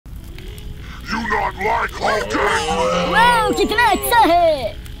not like Hulk angry? Wow कितना अच्छा है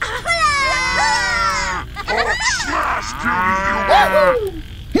Hulk smash puny human!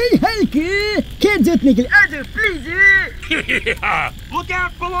 हे हल्क खेत जोतने के लिए आ जाओ प्लीज Look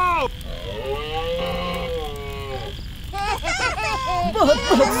out below! बहुत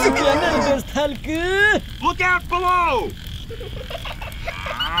बहुत शुक्रिया मेरे दोस्त Hulk Look out below!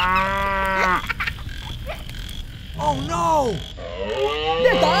 Oh no!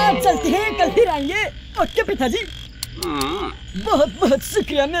 बेटा आप चलते हैं कल फिर आएंगे ओके पिताजी बहुत बहुत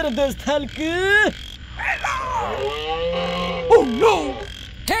शुक्रिया मेरे दोस्त Hulk Oh no!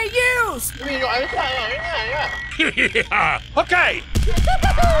 Hey you Okay!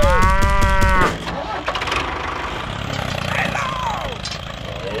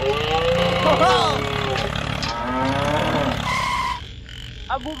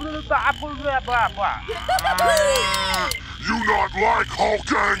 You not like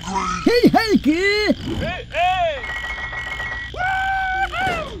Hulk angry? Hey Hulk Hey, hey!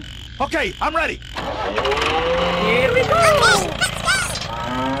 Okay, I'm ready. Here we go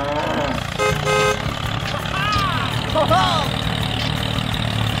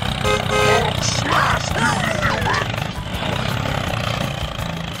Hulk smash puny human!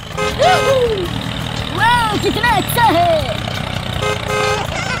 Wow कितना अच्छा है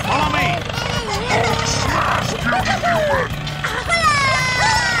Follow me. Hulk smash puny human!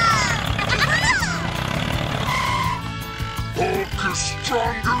 Hulk is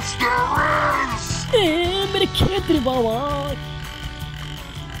strongest there is! मेरे खेत रे बाबा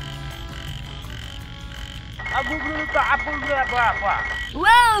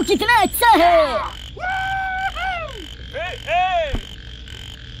wow कितना अच्छा है Hey, hey!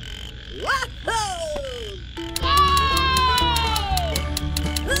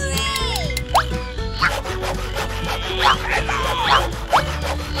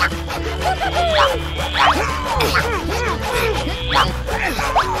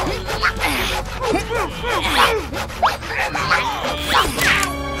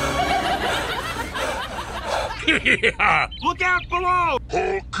 Look out below!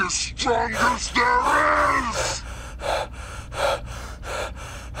 Hulk is strongest there is!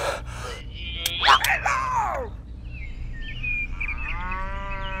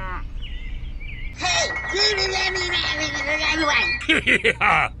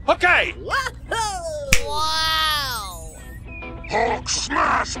 Okay! Hulk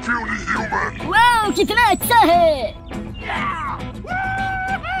smash puny human! Wow कितना अच्छा है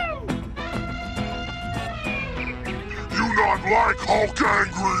You not like Hulk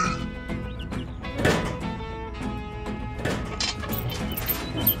angry?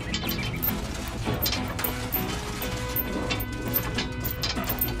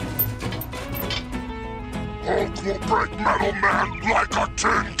 Hulk will break Metal Man like a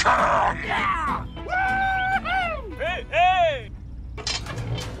tin can! Hey, hey!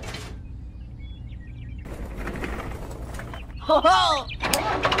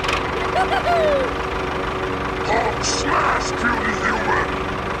 Hulk smash puny human!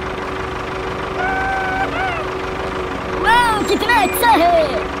 Wow कितना अच्छा है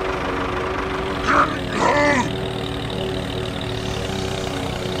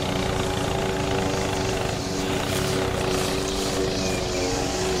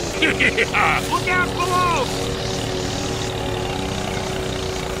Look out below!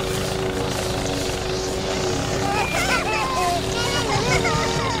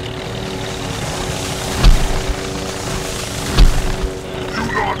 You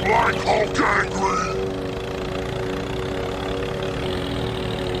not like Hulk angry?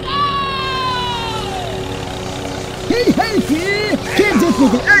 Hey Hulk खेत जोतने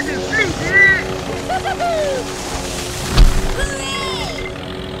के लिए आ जाओ please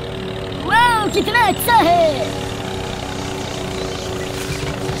wow कितना अच्छा है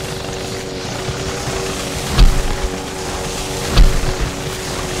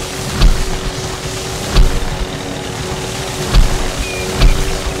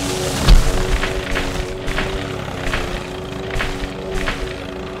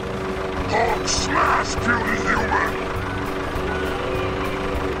Hulk smash puny human!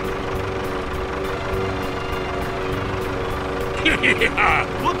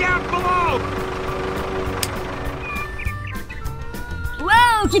 Look out below!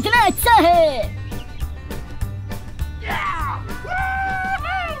 Wow कितना अच्छा है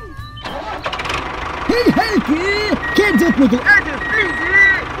हे हल्क खेत जोतने के लिए आ जाओ please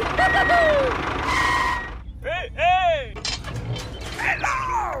Hey, hey!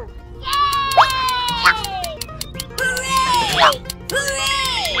 Hello!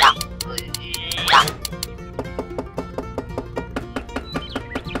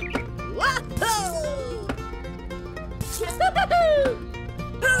 Wahoo!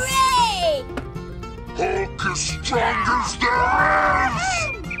 strong as there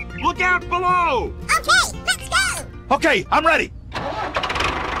is! Look out below! Okay, let's go! Okay, I'm ready.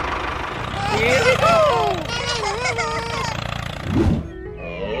 Here we go!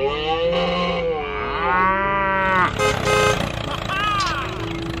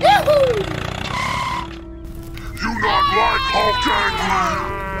 You not like Hulk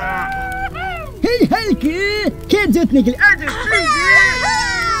angry? Hey Hulky, खेत जोतने के लिए आ जाओ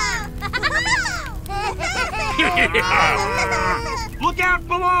Look out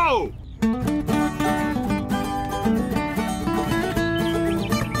below!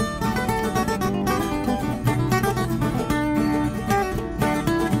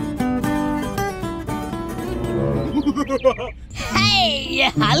 हे ये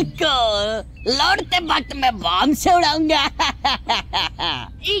हल्को लौटते वक्त मैं बॉम्ब से उड़ाऊंगा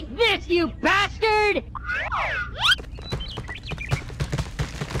Eat this, you bastard!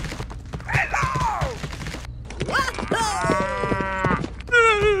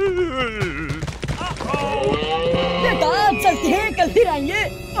 बेटा चलते हैं कल फिर आएंगे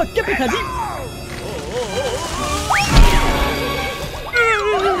ओके पिताजी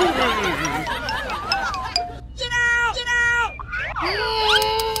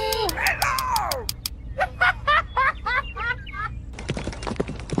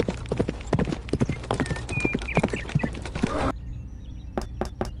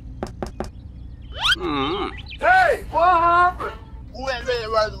Hey, what happened?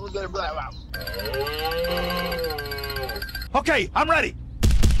 Okay, I'm ready.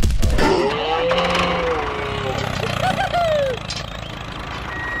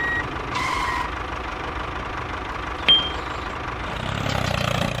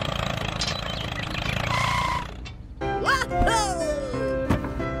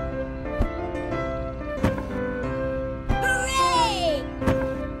 Hooray!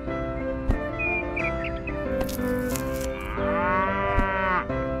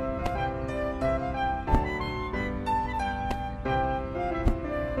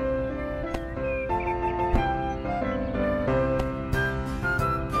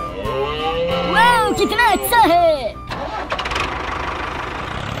 वाह कितना अच्छा है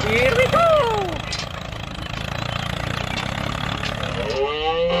Here we go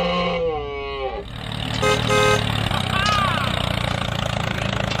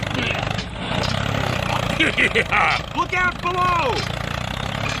Look out below!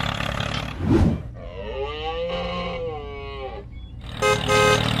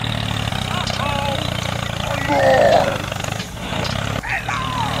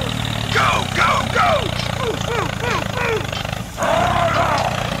 Go, go, go!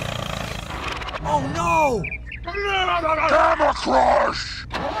 Oh no! Gamma Crush!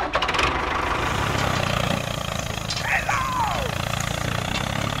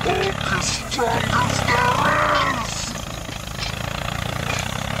 Hulk is strong as there is!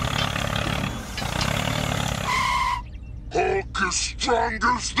 Hulk is strong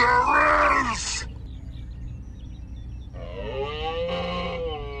as there is!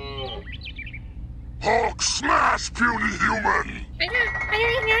 Hulk smash, puny human!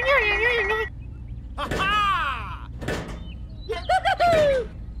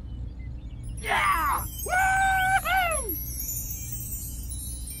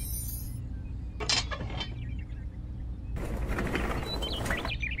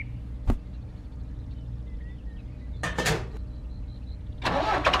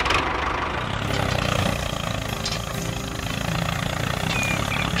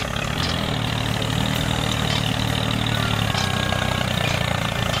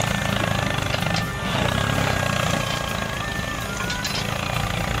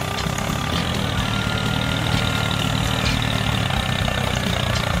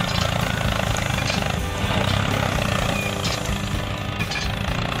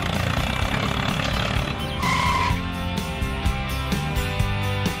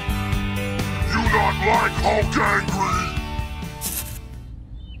 You not like Hulk angry?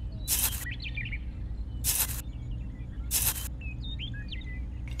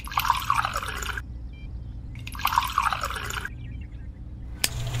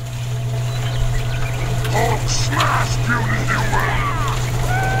 Hulk smash, puny human!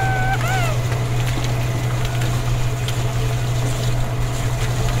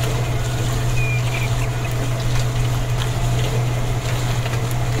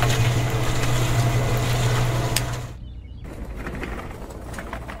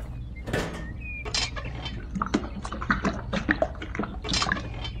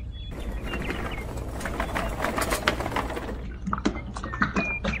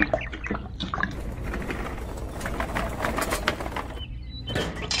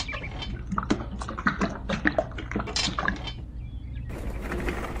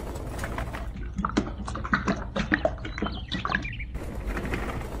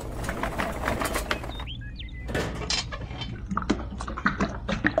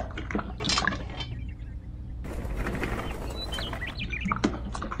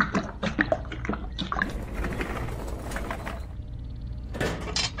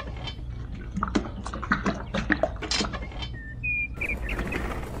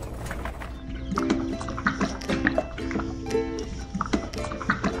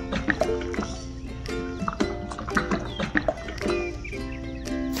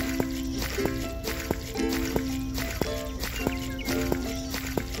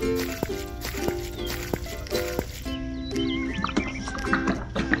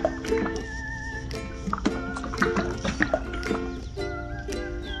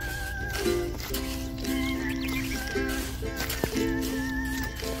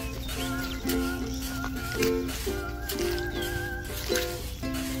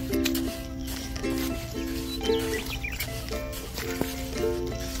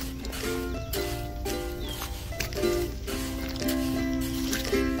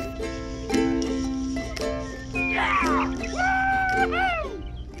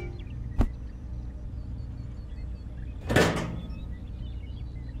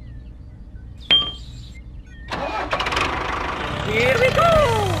 Here we go!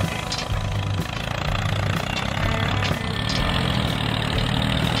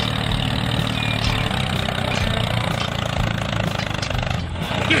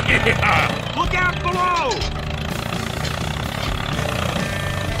 Look out below!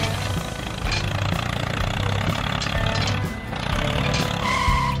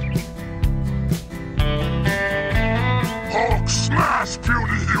 Hulk smash,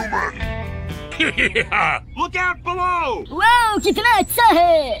 puny human! Look out below! Wow कितना अच्छा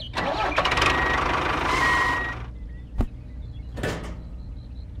है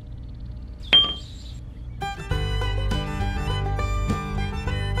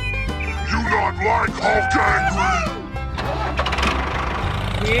You not like Hulk angry?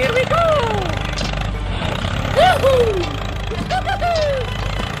 Here we go!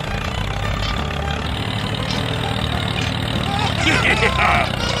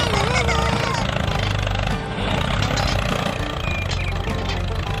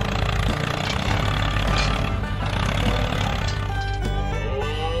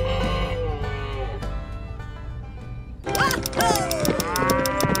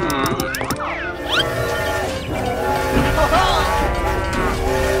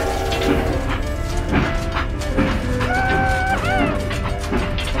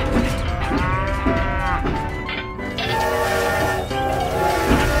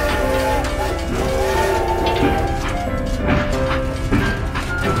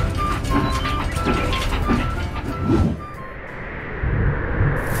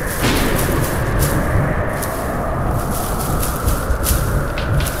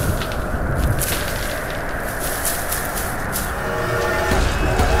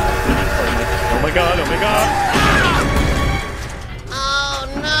 Oh my god, oh my god! Oh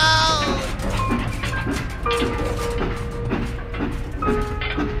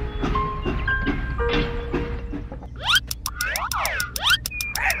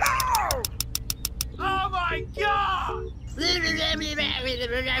my god!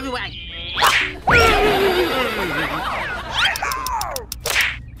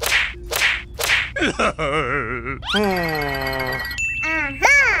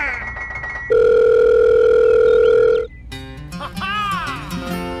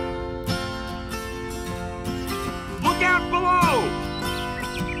 Look out below!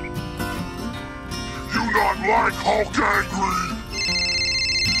 You not like Hulk angry?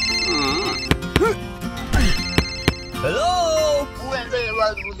 Hello?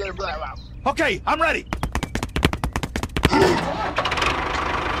 Okay, I'm ready.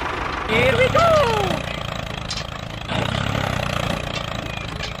 Here we go!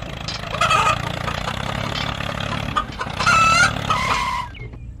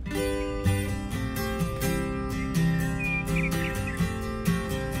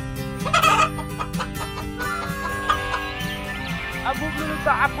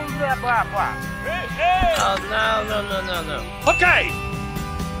 Oh no. Okay!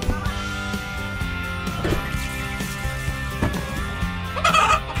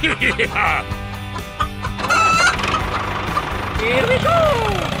 Here we go!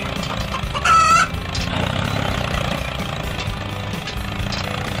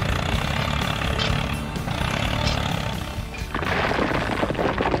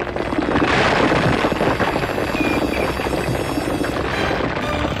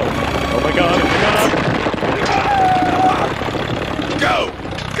 Oh my god, oh my god! Go!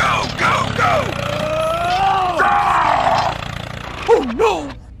 Go! Go! Go! Oh no!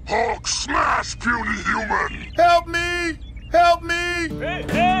 Hulk smash, puny human! Help me! Help me!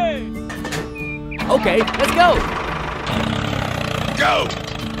 Okay, let's go! Go!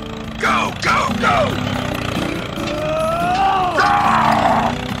 Go! Go! Go!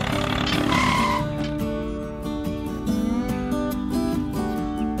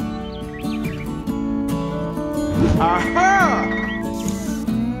 Aha!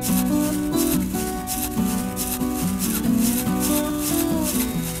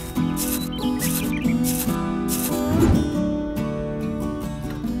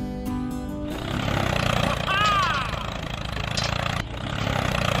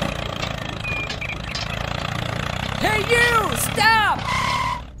 Hey you stop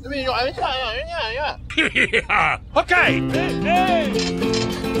Okay!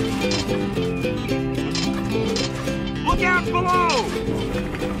 Look out below!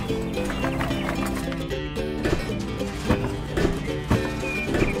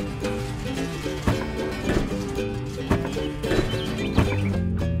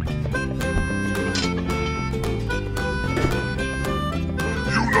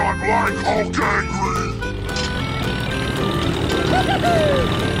 You not like Hulk angry?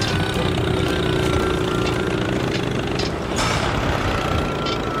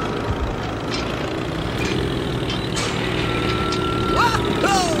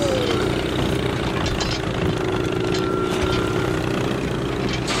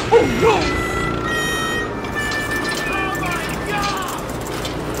 Oh no!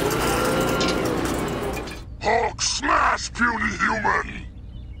 Hulk smash, puny human!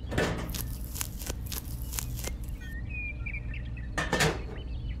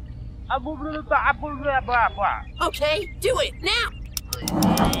 Okay, do it now.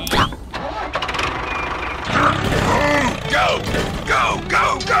 Go! Go!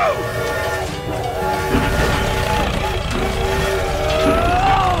 Go! Go!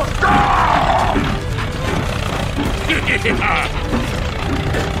 Look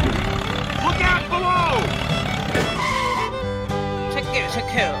out below! Secure,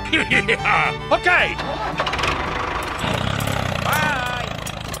 secure. Okay!